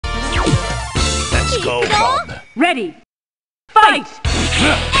go, Bob. Ready. Fight!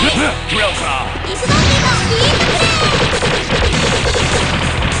 Drill crawl.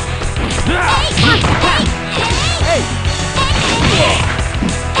 Hey!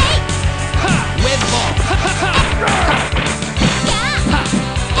 With ball.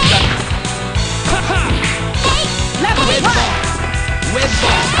 Level With one! ball. With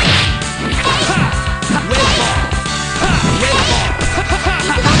ball. With ball. With ball.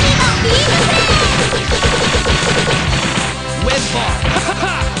 With ball.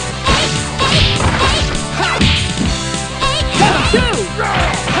 Level two!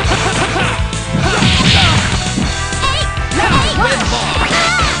 Level one! With ball.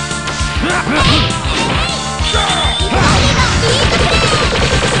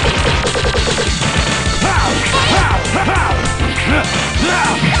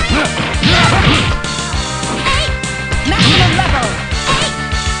 Maximum level!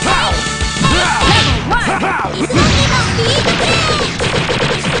 Level one!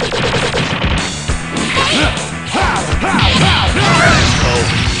 Danger! Marvelous! Level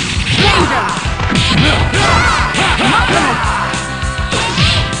one! Counter!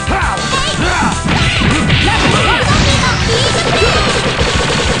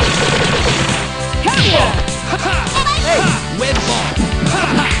 With ball.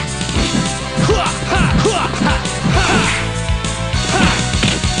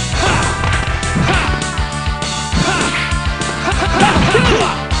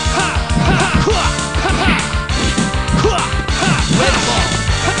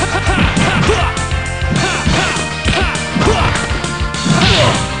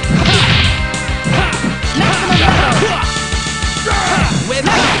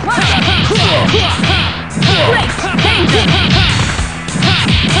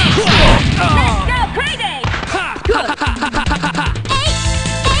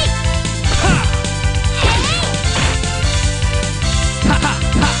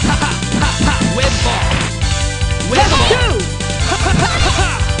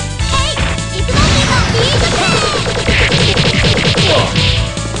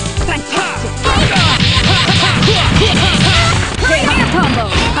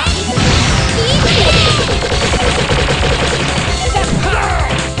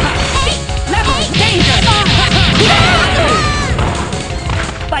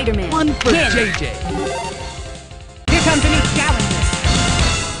 Spider-Man. One for JJ. Here comes a new challenger.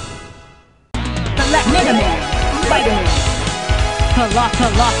 Select Mega Man. Spider-Man.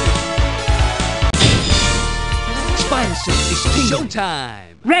 Colossus. Spider Suit is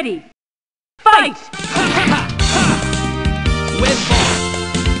showtime. Ready. Fight! With ball.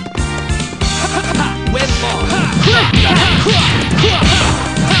 With ball.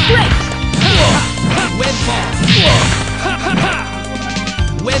 Great! With ball.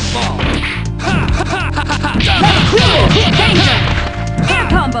 With ball. Level 2! Danger! Air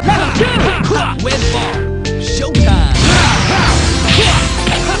combo! Level 2! With ball. Showtime.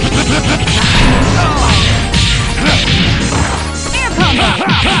 Air combo!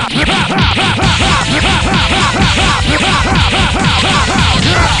 Air combo!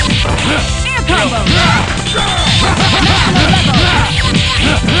 Maximum level! Air combo!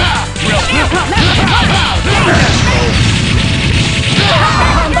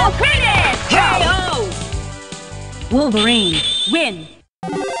 Combo finish! KO! Wolverine, win!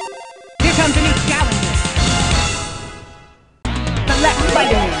 Here comes a new challenger. Select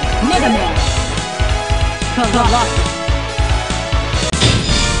Spider-Man, Mega Man, Colossus.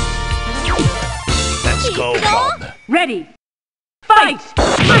 Let's go, Bob. Ready, fight!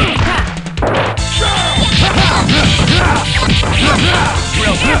 Attack!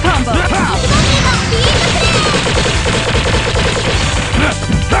 Air combo!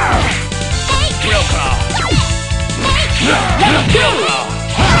 Drill crawl. Level 2!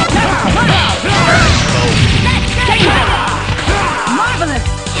 Marvelous!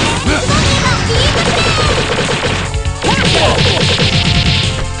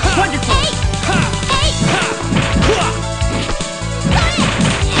 Wonderful!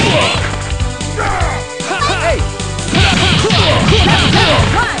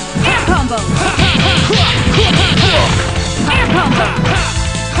 Air combo! Air combo!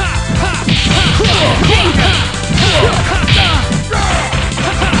 Danger!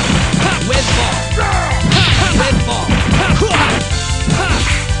 With ball. With ball.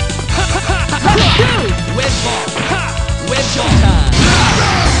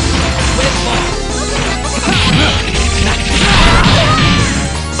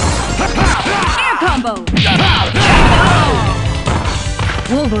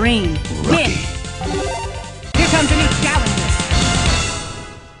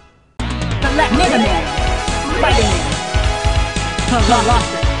 Mega Man. Fighting Man. Colossus.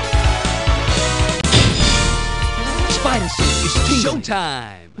 Spider suit is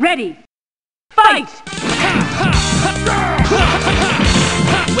showtime. Ready. Fight!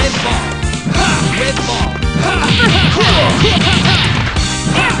 Web ball. Web ball.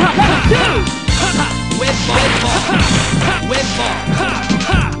 Air pump level 2! Web ball. Web ball.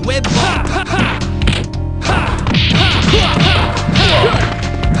 Web ball. Good!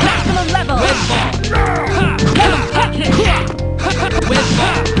 Maximum level! Web ball. Level tech hit! Web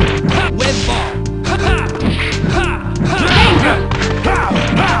ball. Web ball. Danger!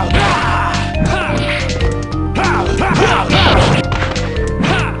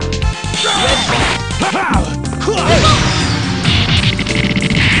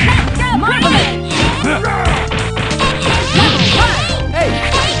 Marvelous! Level 1! Hey!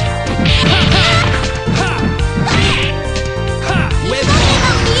 Web ball.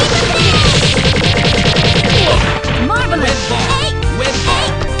 Marvelous! Web ball.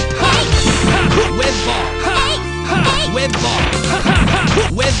 Web ball. Web ball.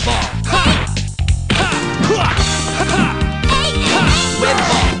 Web ball. Web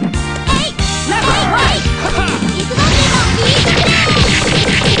ball. Level 1!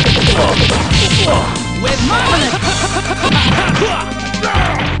 Web Marvelous!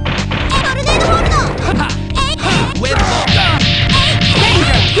 Web ball.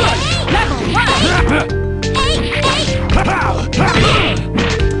 Danger! Good! Level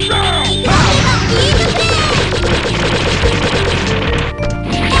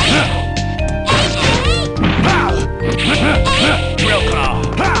Drill call.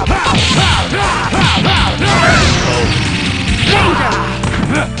 Danger!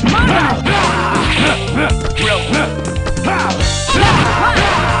 Marvelous! Drill.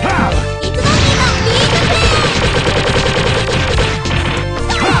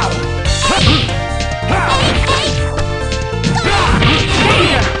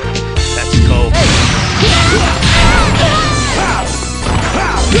 Danger! Let's go.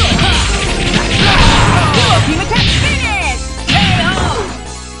 Team attack finish! KO!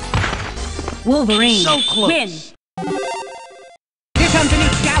 Wolverine So close. win! Here comes a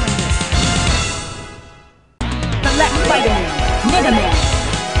new challenger. Select Spider-Man, Mega Man,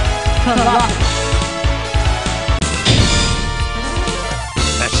 Colossus.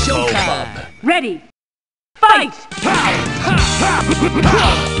 Let's showtime. Ready! Fight!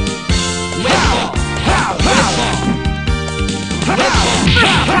 Web ball. Web ball. Web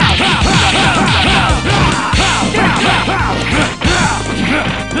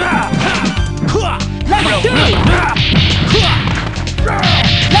Level 2!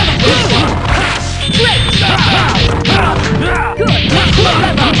 Level 2! Great! Good! Maximum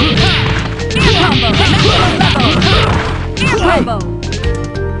level! Air combo! Maximum level! Air combo!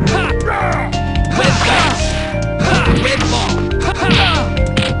 Web ball. Web ball.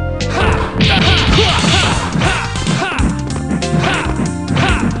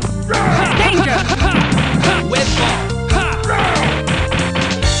 Danger! Web ball.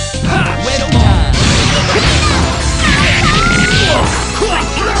 Web ball.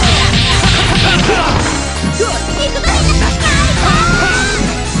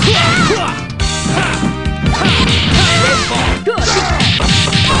 Good!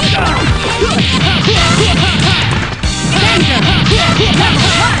 Danger! Level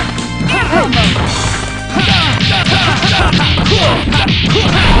 1! Air combo!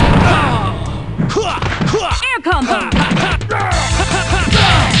 Air combo!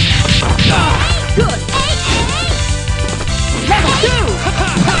 Good! Level 2!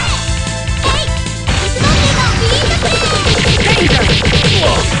 Danger!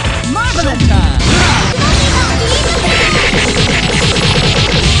 Marvelous!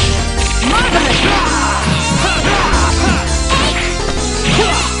 Marvelous!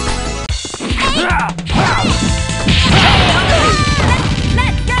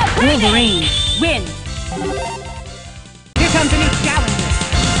 Let's go! Wolverine win! Here comes a new challenger.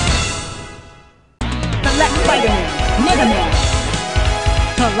 Select Spider-Man, Mega Man,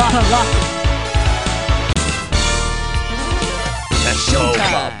 Colossus. Let's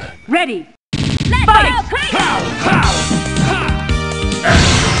showtime. Ready! Let's fight!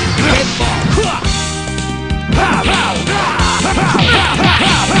 Web ball.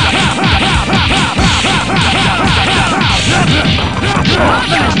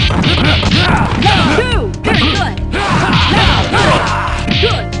 Level 2! Very good! Level 1!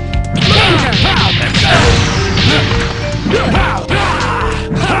 Good! Danger! Good!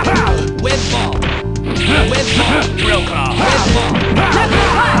 Web ball. Web ball. Drill call. Web ball. Level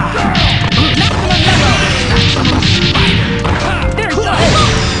 1! Maximum level!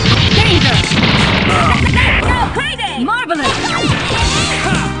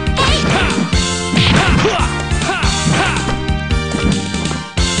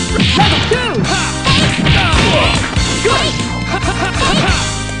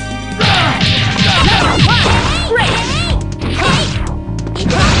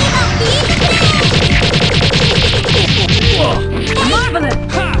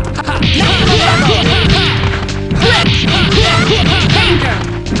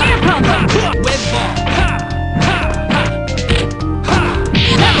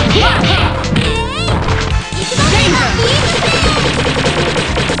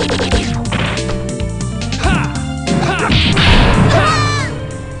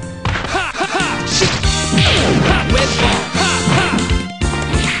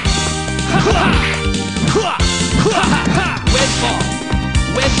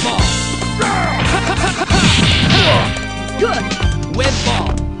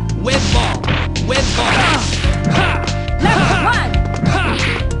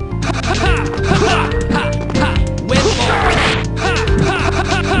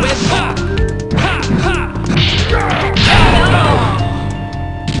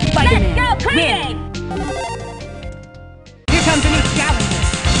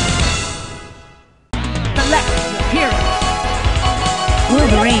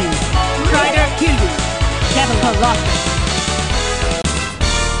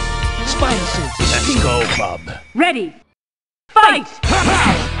 final sense is Let's tingling. go, bub. Ready. Fight!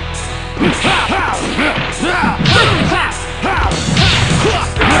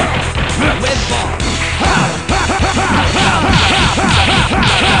 Red ball.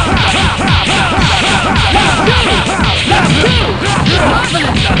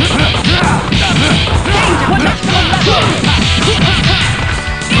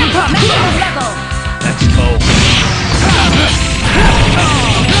 Let's go.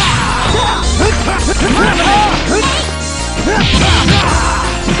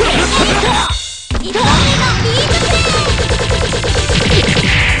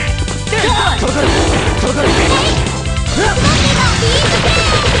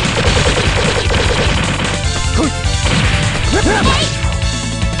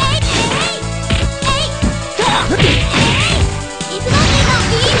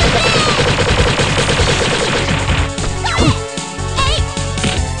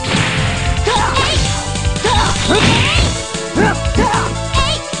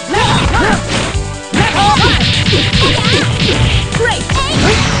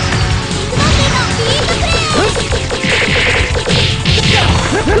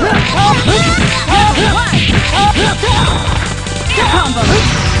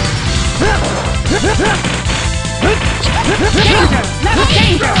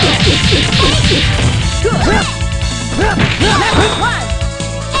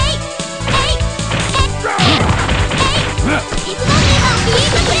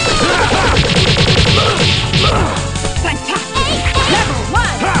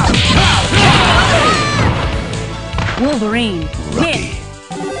 Wolverine, win!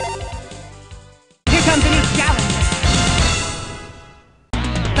 Here comes a new challenger.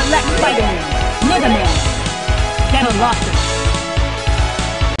 Select Spider-Man, Mega Man, Devil Lobster.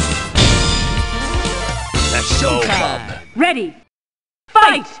 Let's go, bub. Ready,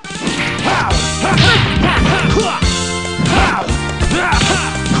 fight!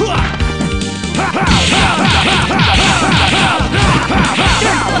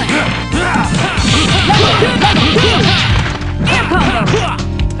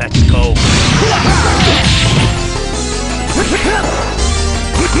 Let's go.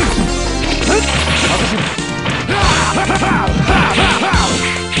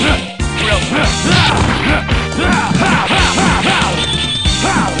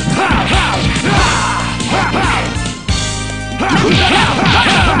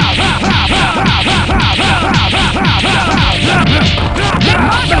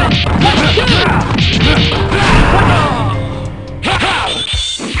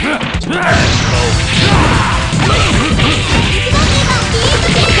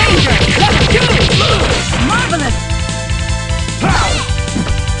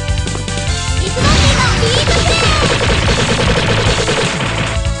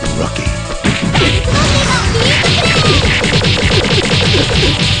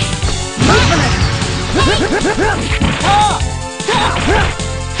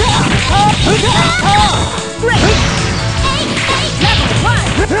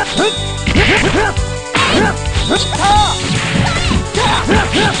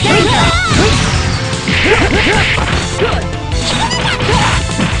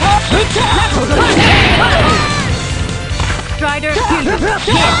 Strider,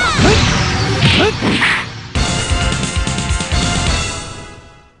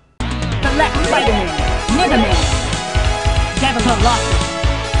 Select Spider-Man, Mega Man, Devil Lobster.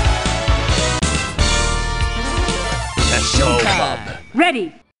 Let's go, bub.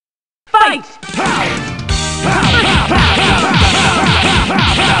 Ready, fight!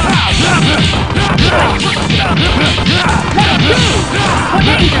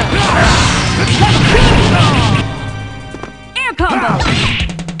 Air combo!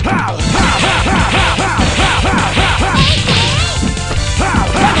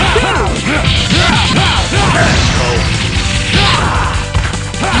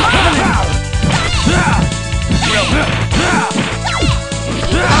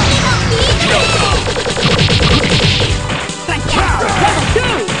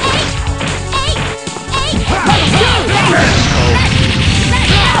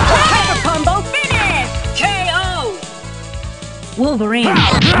 Wolverine, win!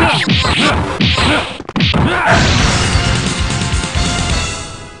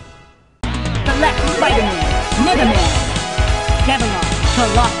 Select Spider-Man, Mega Man, Devil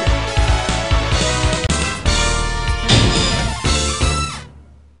Lobster.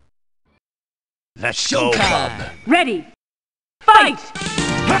 Let's go, bub. Ready, fight!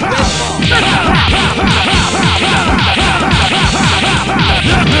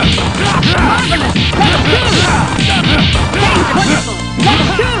 Marvelous! Level 2! Wonderful! Level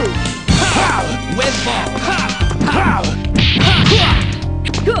 2!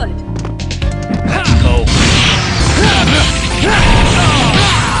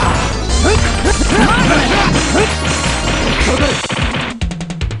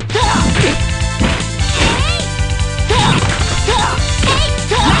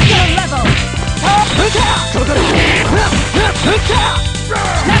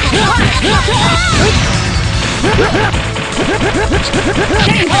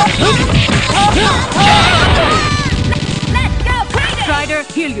 Strider,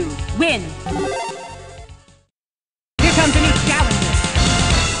 heal you. Win. Here comes a new challenger.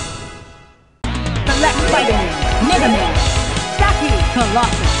 Select Spider-Man, Mega Man, Saki,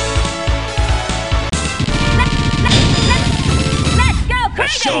 Colossus. Let's go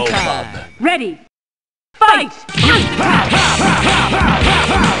crazy! Show club. Ready. Fight!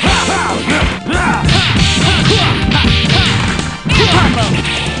 Combo.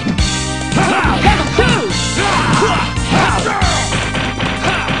 Level 2.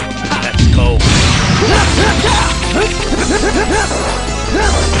 Let's go.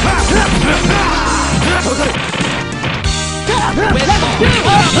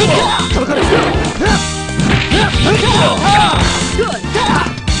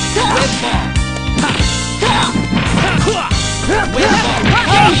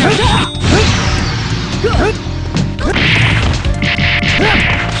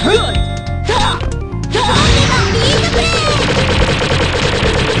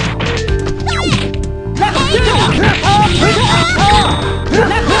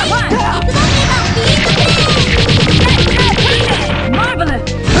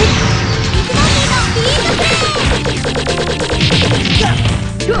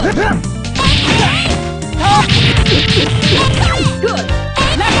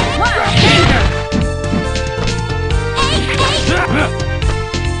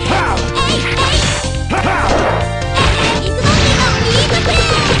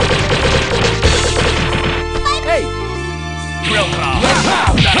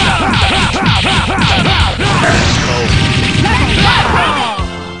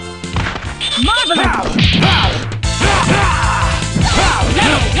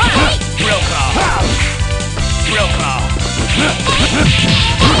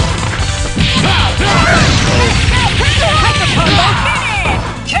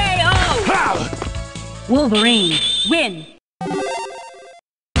 Wolverine, win!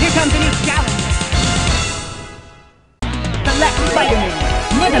 Here comes a new challenger. Select Spider-Man,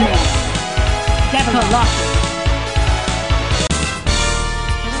 Mega Man, Colossus.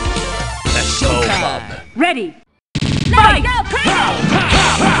 Let's go club. Ready. Fight!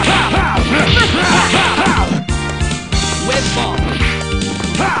 Web ball.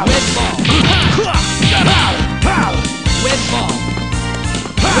 Web ball. Web ball.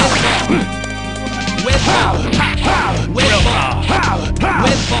 Web ball. Web ball.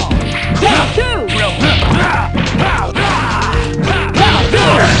 Web ball. Level 2.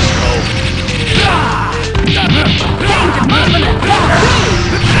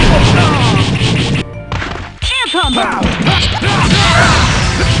 Air combo.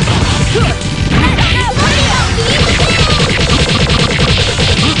 Good.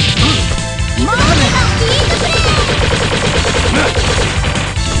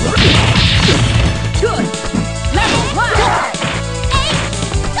 Good. Level 1.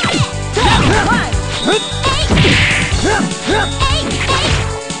 Level 1.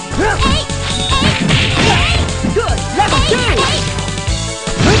 Good. Level 2.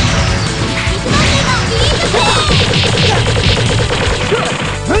 Good.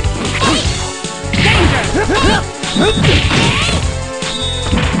 Danger. Level 2.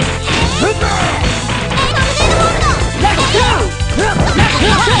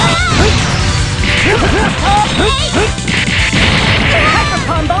 Hyper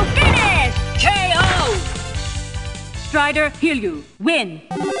combo finish! KO! Strider, heal you. Win.